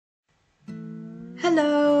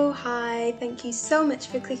Hello, hi, thank you so much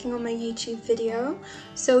for clicking on my YouTube video.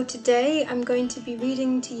 So today I'm going to be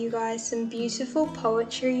reading to you guys some beautiful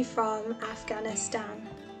poetry from Afghanistan.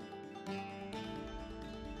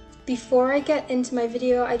 Before I get into my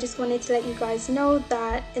video, I just wanted to let you guys know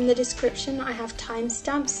that in the description I have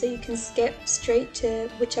timestamps so you can skip straight to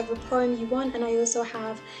whichever poem you want, and I also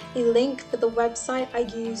have a link for the website I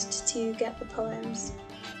used to get the poems.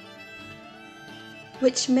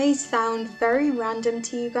 Which may sound very random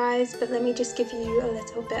to you guys, but let me just give you a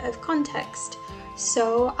little bit of context.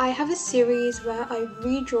 So I have a series where I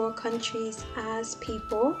redraw countries as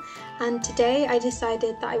people, and today I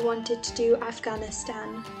decided that I wanted to do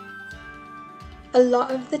Afghanistan. A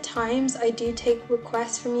lot of the times I do take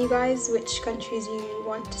requests from you guys which countries you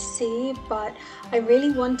want to see, but I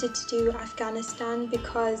really wanted to do Afghanistan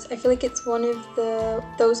because I feel like it's one of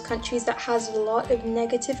those countries that has a lot of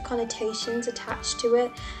negative connotations attached to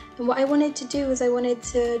it. And what I wanted to do is I wanted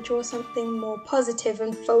to draw something more positive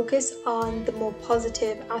and focus on the more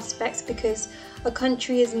positive aspects, because a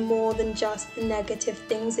country is more than just the negative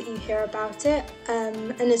things that you hear about it.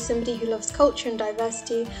 And as somebody who loves culture and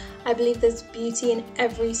diversity, I believe there's beauty in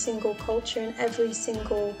every single culture in every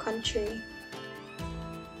single country.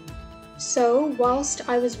 So whilst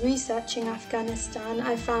I was researching Afghanistan,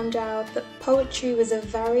 I found out that poetry was a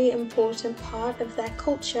very important part of their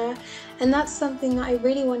culture, and that's something that I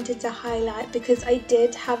really wanted to highlight because I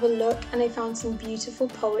did have a look and I found some beautiful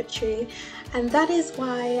poetry, and that is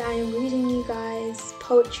why I am reading you guys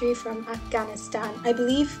poetry from Afghanistan. I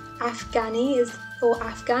believe Afghan is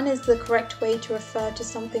the correct way to refer to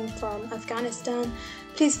something from Afghanistan.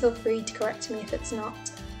 Please feel free to correct me if it's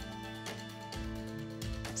not.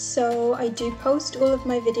 So I do post all of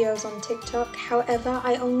my videos on TikTok, however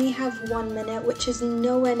I only have 1 minute, which is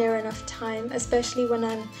nowhere near enough time, especially when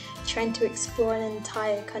I'm trying to explore an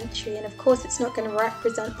entire country. And of course it's not going to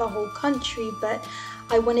represent the whole country, but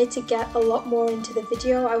I wanted to get a lot more into the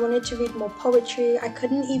video. I wanted to read more poetry. I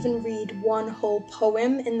couldn't even read one whole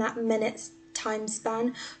poem in that minute's time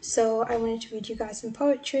span, so I wanted to read you guys some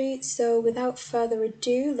poetry. So without further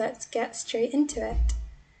ado, let's get straight into it.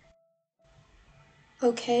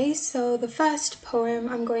 Okay, so the first poem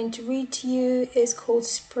I'm going to read to you is called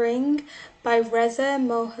Spring by Reza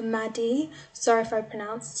Mohammadi. Sorry if I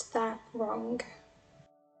pronounced that wrong.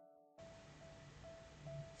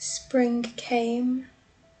 Spring came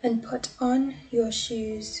and put on your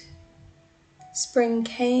shoes. Spring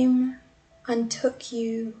came and took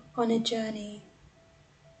you on a journey.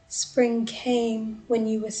 Spring came when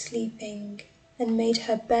you were sleeping and made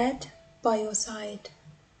her bed by your side.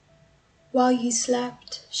 While you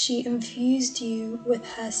slept, she infused you with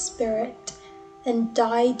her spirit and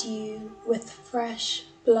dyed you with fresh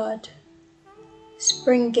blood.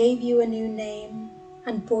 Spring gave you a new name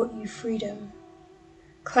and brought you freedom.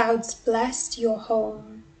 Clouds blessed your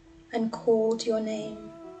home and called your name.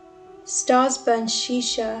 Stars burned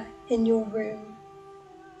shisha in your room.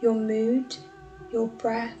 Your mood, your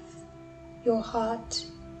breath, your heart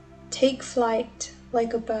take flight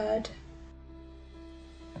like a bird.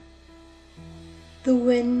 The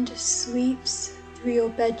wind sweeps through your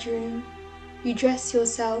bedroom. You dress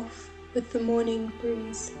yourself with the morning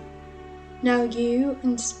breeze. Now you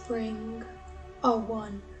and spring are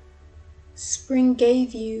one. Spring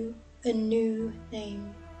gave you a new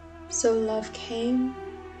name. So love came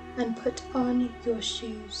and put on your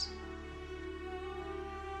shoes.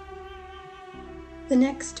 The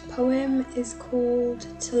next poem is called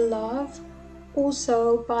To Love,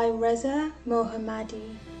 also by Reza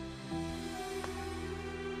Mohammadi.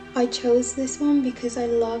 I chose this one because I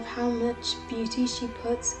love how much beauty she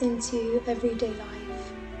puts into everyday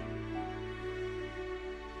life.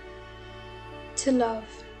 To love.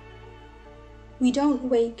 We don't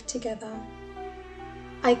wake together.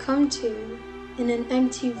 I come to in an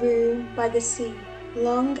empty room by the sea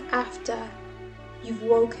long after you've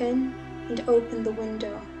woken and opened the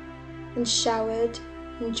window and showered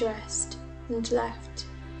and dressed and left.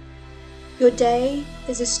 Your day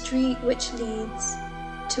is a street which leads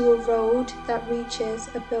to a road that reaches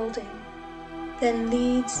a building, then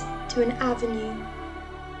leads to an avenue,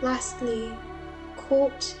 lastly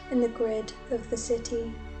caught in the grid of the city.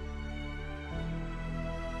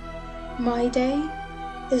 My day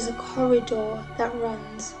is a corridor that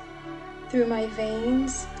runs through my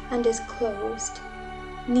veins and is closed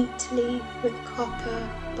neatly with copper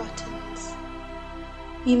buttons.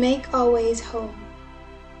 We make our ways home.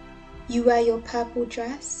 You wear your purple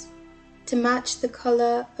dress to match the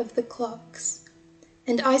colour of the clocks,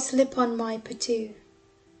 and I slip on my patoo,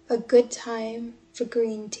 a good time for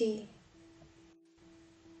green tea.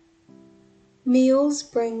 Meals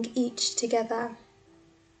bring each together.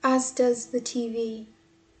 as does the TV,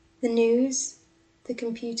 the news, the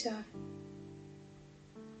computer.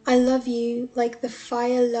 I love you like the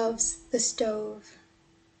fire loves the stove.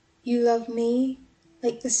 You love me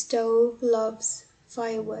like the stove loves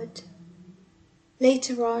firewood.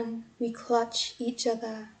 Later on, we clutch each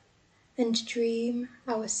other and dream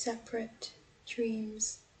our separate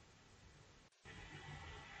dreams.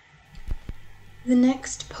 The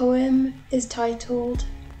next poem is titled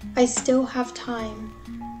I Still Have Time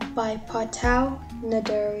by Partaw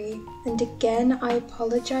Naderi, and again I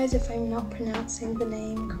apologize if I'm not pronouncing the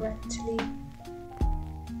name correctly.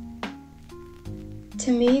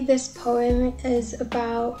 To me, this poem is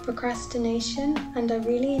about procrastination, and I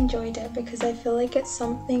really enjoyed it because I feel like it's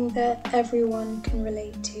something that everyone can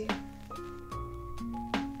relate to.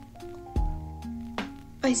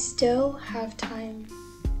 I still have time.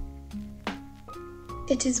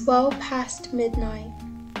 It is well past midnight.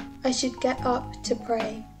 I should get up to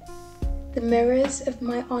pray. The mirrors of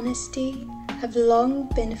my honesty have long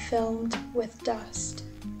been filmed with dust.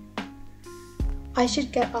 I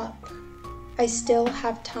should get up. I still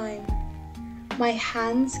have time. My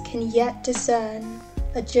hands can yet discern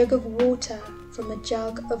a jug of water from a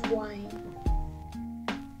jug of wine.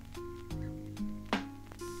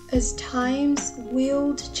 As time's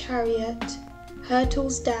wheeled chariot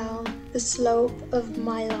hurtles down the slope of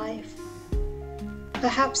my life,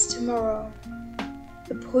 perhaps tomorrow,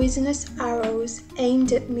 the poisonous arrows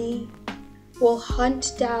aimed at me will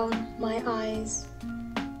hunt down my eyes,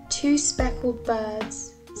 two speckled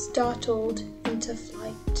birds startled into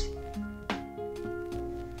flight.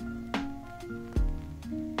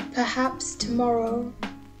 Perhaps tomorrow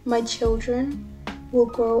my children will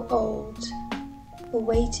grow old,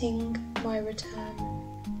 awaiting my return.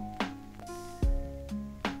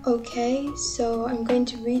 Okay, so I'm going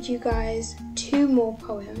to read you guys two more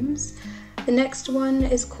poems. The next one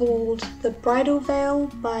is called The Bridal Veil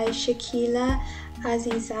by Shakila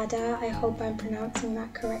Azizzada. I hope I'm pronouncing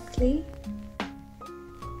that correctly.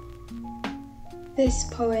 This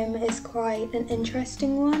poem is quite an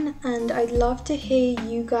interesting one, and I'd love to hear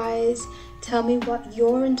you guys tell me what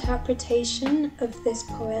your interpretation of this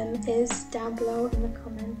poem is down below in the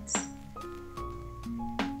comments.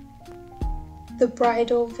 The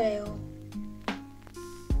Bridal Veil.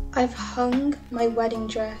 I've hung my wedding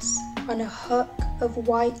dress on a hook of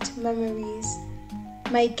white memories,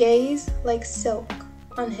 my gaze like silk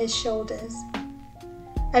on his shoulders.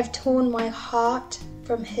 I've torn my heart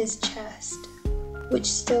from his chest, which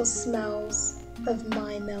still smells of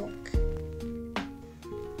my milk.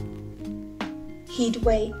 He'd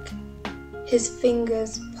wake, his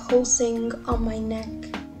fingers pulsing on my neck,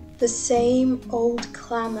 the same old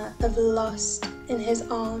clamour of lust in his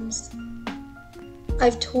arms.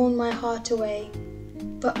 I've torn my heart away,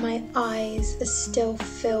 but my eyes are still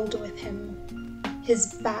filled with him,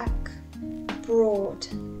 his back broad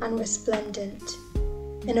and resplendent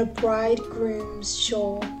in a bridegroom's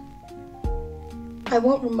shawl. I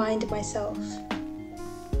won't remind myself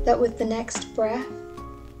that with the next breath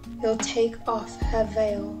he'll take off her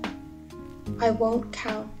veil. I won't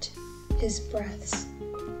count his breaths.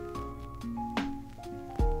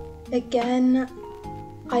 Again,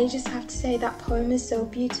 I just have to say that poem is so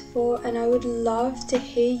beautiful, and I would love to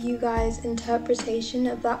hear you guys' interpretation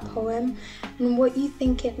of that poem and what you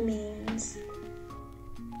think it means.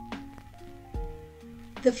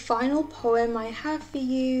 The final poem I have for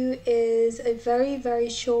you is a very, very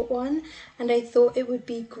short one, and I thought it would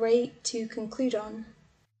be great to conclude on.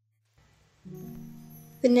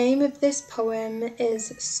 The name of this poem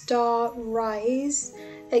is Star Rise,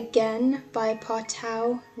 again by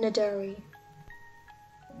Partaw Naderi.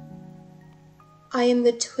 I am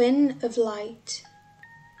the twin of light.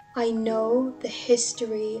 I know the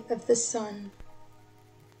history of the sun.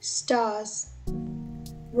 Stars,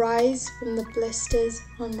 rise from the blisters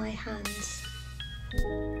on my hands.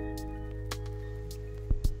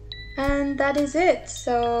 And that is it.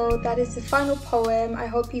 So that is the final poem. I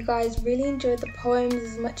hope you guys really enjoyed the poems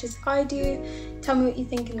as much as I do. Tell me what you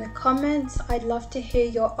think in the comments. I'd love to hear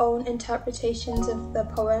your own interpretations of the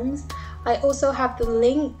poems. I also have the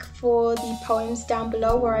link for the poems down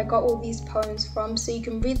below where I got all these poems from, so you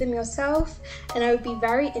can read them yourself, and I would be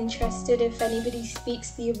very interested if anybody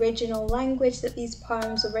speaks the original language that these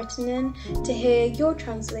poems were written in to hear your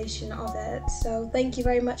translation of it. So thank you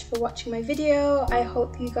very much for watching my video. I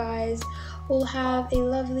hope you guys all have a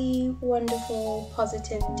lovely, wonderful,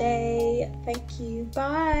 positive day. Thank you.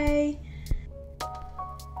 Bye.